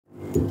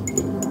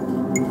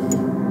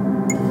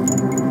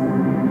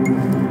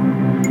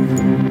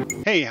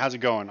Hey, how's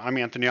it going? I'm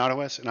Anthony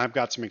Ottawes, and I've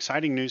got some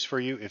exciting news for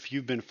you if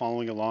you've been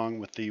following along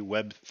with the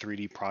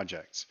Web3D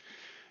projects.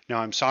 Now,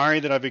 I'm sorry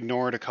that I've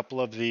ignored a couple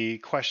of the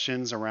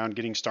questions around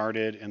getting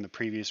started in the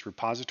previous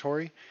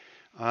repository,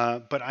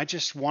 but I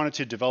just wanted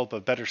to develop a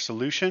better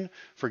solution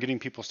for getting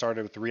people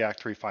started with the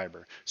React 3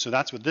 Fiber. So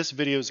that's what this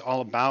video is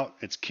all about.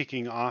 It's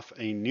kicking off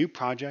a new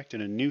project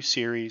and a new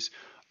series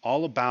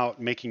all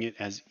about making it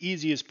as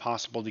easy as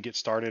possible to get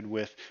started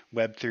with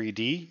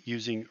Web3D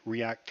using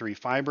React 3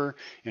 Fiber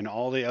and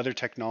all the other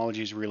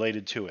technologies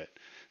related to it.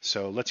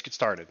 So let's get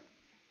started.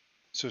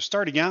 So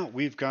starting out,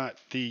 we've got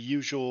the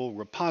usual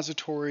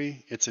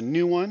repository. It's a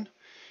new one,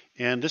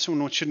 and this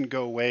one shouldn't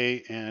go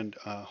away, and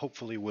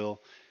hopefully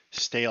will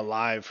stay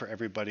alive for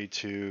everybody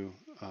to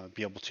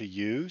be able to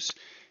use.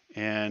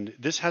 And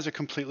this has a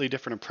completely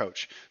different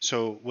approach.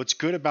 So what's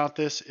good about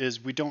this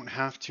is we don't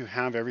have to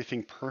have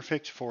everything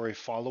perfect for a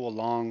follow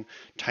along,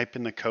 type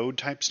in the code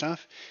type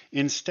stuff.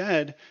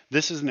 Instead,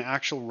 this is an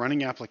actual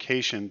running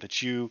application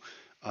that you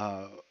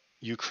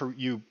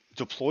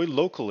deploy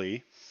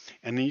locally,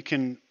 and then you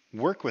can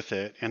work with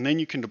it, and then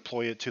you can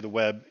deploy it to the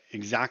web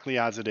exactly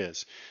as it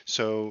is.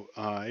 So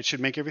it should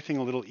make everything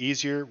a little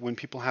easier. When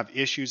people have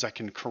issues, I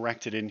can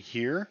correct it in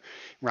here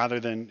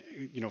rather than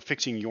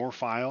fixing your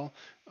file.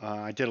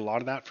 I did a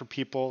lot of that for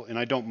people, and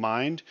I don't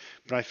mind,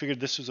 but I figured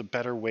this was a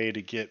better way to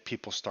get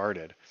people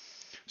started.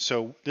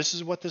 So this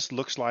is what this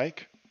looks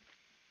like.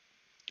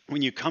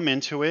 When you come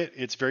into it,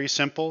 it's very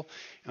simple.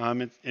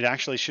 It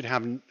actually should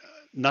have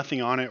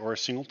nothing on it or a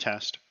single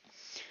test.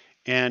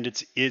 And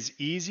it's as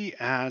easy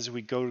as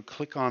we go to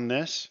click on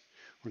this.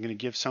 We're going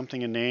to give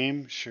something a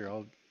name. Sure,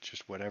 I'll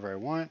just whatever I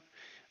want.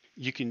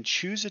 You can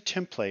choose a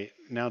template.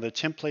 Now the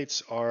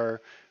templates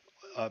are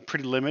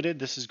pretty limited.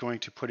 This is going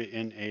to put it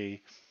in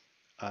a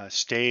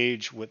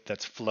stage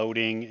that's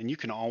floating, and you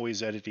can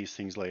always edit these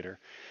things later.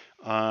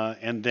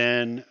 And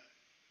then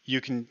you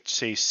can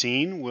say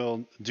scene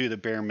will do the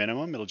bare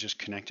minimum. It'll just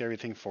connect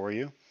everything for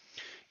you.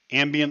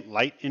 Ambient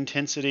light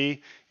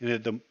intensity,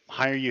 the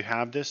higher you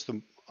have this, the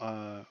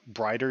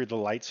brighter the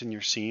lights in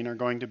your scene are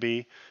going to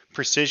be.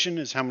 Precision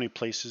is how many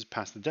places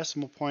past the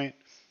decimal point.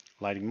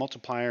 Lighting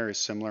multiplier is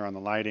similar on the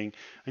lighting.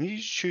 And you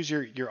just choose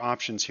your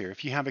options here.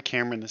 If you have a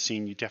camera in the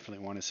scene, you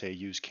definitely want to say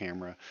use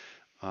camera.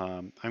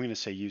 I'm going to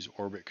say use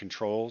orbit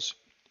controls.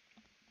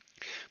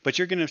 But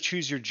you're going to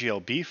choose your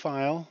GLB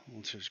file.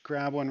 Let's just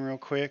grab one real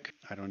quick.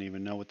 I don't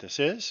even know what this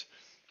is.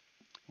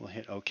 We'll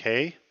hit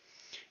OK.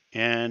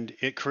 And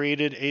it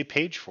created a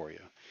page for you.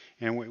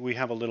 And we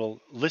have a little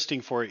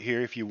listing for it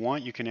here. If you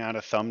want, you can add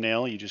a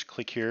thumbnail. You just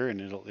click here and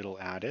it'll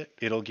add it.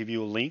 It'll give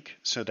you a link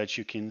so that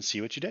you can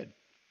see what you did.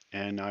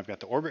 And now I've got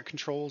the orbit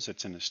controls.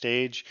 It's in the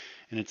stage,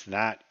 and it's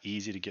that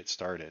easy to get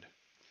started.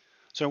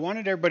 So I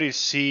wanted everybody to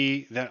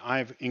see that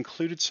I've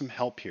included some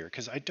help here,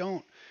 because I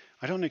don't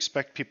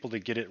expect people to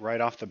get it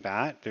right off the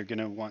bat. They're going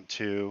to want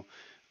to.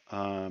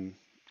 Let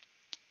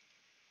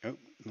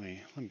me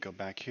go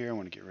back here. I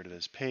want to get rid of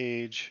this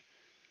page.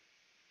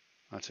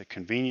 That's a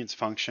convenience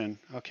function.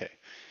 Okay.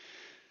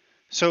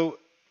 So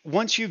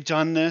once you've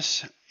done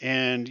this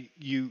and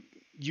you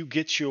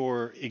get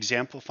your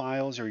example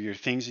files or your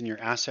things in your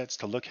assets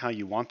to look how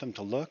you want them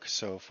to look.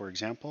 So for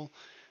example,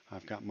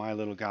 I've got my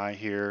little guy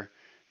here,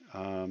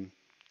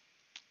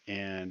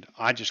 and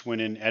I just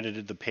went in,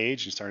 edited the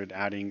page, and started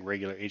adding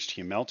regular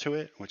HTML to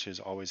it, which is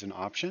always an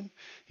option.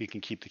 You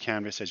can keep the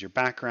canvas as your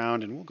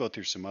background, and we'll go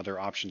through some other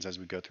options as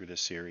we go through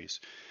this series.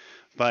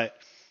 But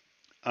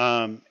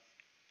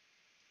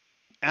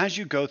as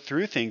you go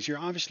through things, you're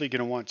obviously going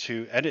to want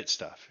to edit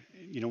stuff.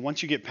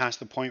 Once you get past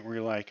the point where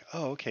you're like,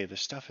 oh, okay, the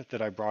stuff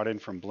that I brought in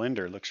from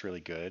Blender looks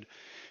really good,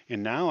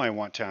 and now I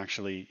want to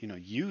actually,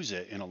 use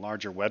it in a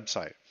larger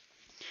website.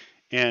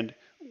 And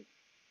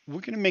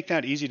we're going to make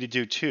that easy to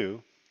do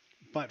too.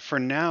 But for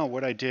now,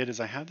 what I did is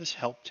I have this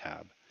help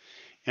tab,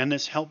 and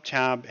this help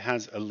tab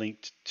has a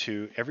link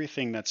to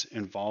everything that's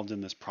involved in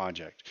this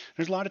project.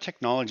 There's a lot of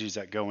technologies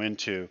that go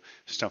into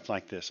stuff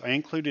like this. I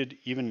included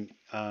even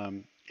a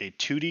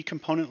 2D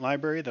component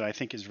library that I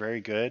think is very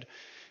good.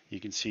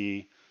 You can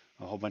see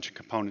a whole bunch of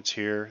components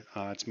here.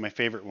 It's my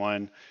favorite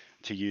one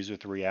to use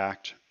with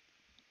React.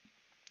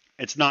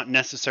 It's not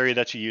necessary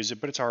that you use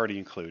it, but it's already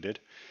included.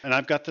 And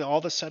I've got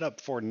all the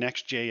setup for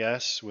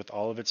Next.js with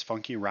all of its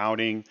funky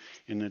routing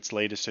in its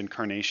latest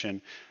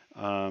incarnation.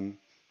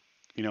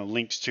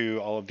 Links to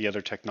all of the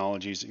other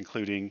technologies,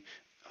 including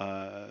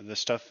the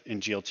stuff in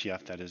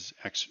GLTF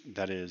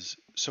that is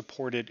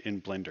supported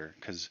in Blender,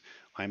 because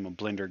I'm a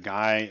Blender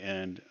guy,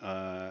 and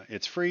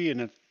it's free,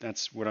 and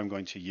that's what I'm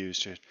going to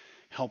use to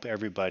help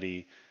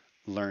everybody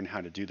learn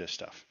how to do this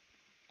stuff.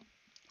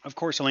 Of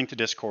course, a link to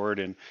Discord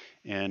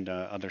and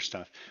other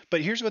stuff.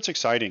 But here's what's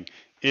exciting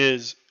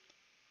is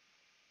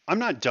I'm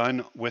not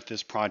done with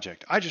this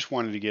project. I just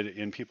wanted to get it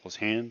in people's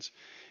hands.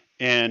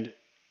 And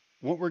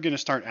what we're going to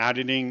start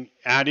adding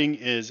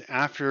is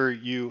after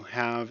you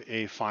have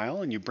a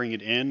file and you bring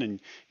it in,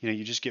 and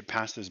you just get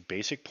past this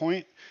basic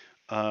point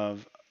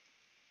of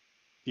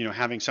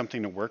having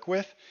something to work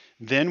with,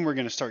 then we're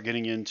going to start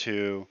getting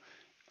into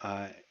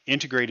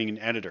integrating an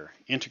editor,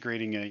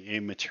 integrating a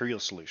material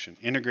solution,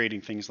 integrating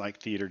things like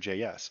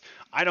three.js.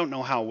 I don't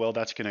know how well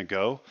that's going to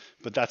go,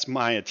 but that's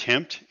my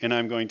attempt, and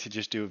I'm going to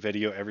just do a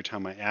video every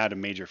time I add a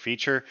major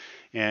feature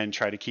and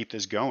try to keep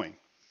this going.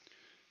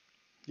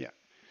 Yeah.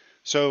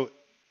 So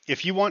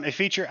if you want a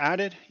feature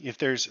added, if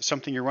there's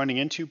something you're running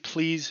into,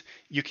 please,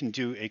 you can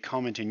do a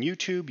comment in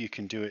YouTube, you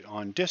can do it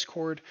on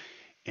Discord,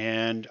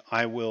 and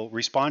I will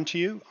respond to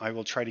you. I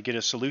will try to get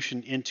a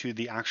solution into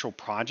the actual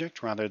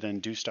project rather than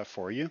do stuff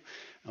for you,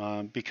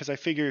 because I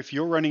figure if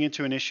you're running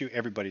into an issue,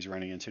 everybody's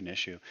running into an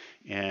issue,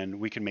 and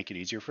we can make it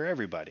easier for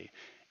everybody.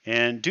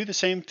 And do the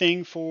same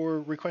thing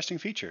for requesting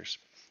features.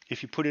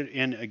 If you put it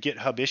in a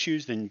GitHub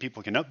issues, then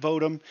people can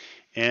upvote them,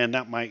 and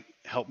that might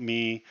help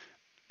me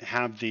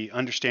have the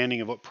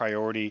understanding of what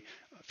priority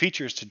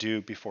features to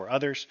do before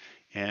others,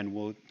 and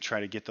we'll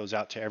try to get those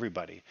out to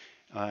everybody.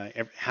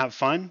 Have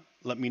fun.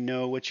 Let me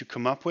know what you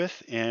come up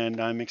with,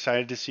 and I'm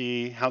excited to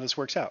see how this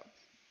works out.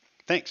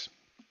 Thanks.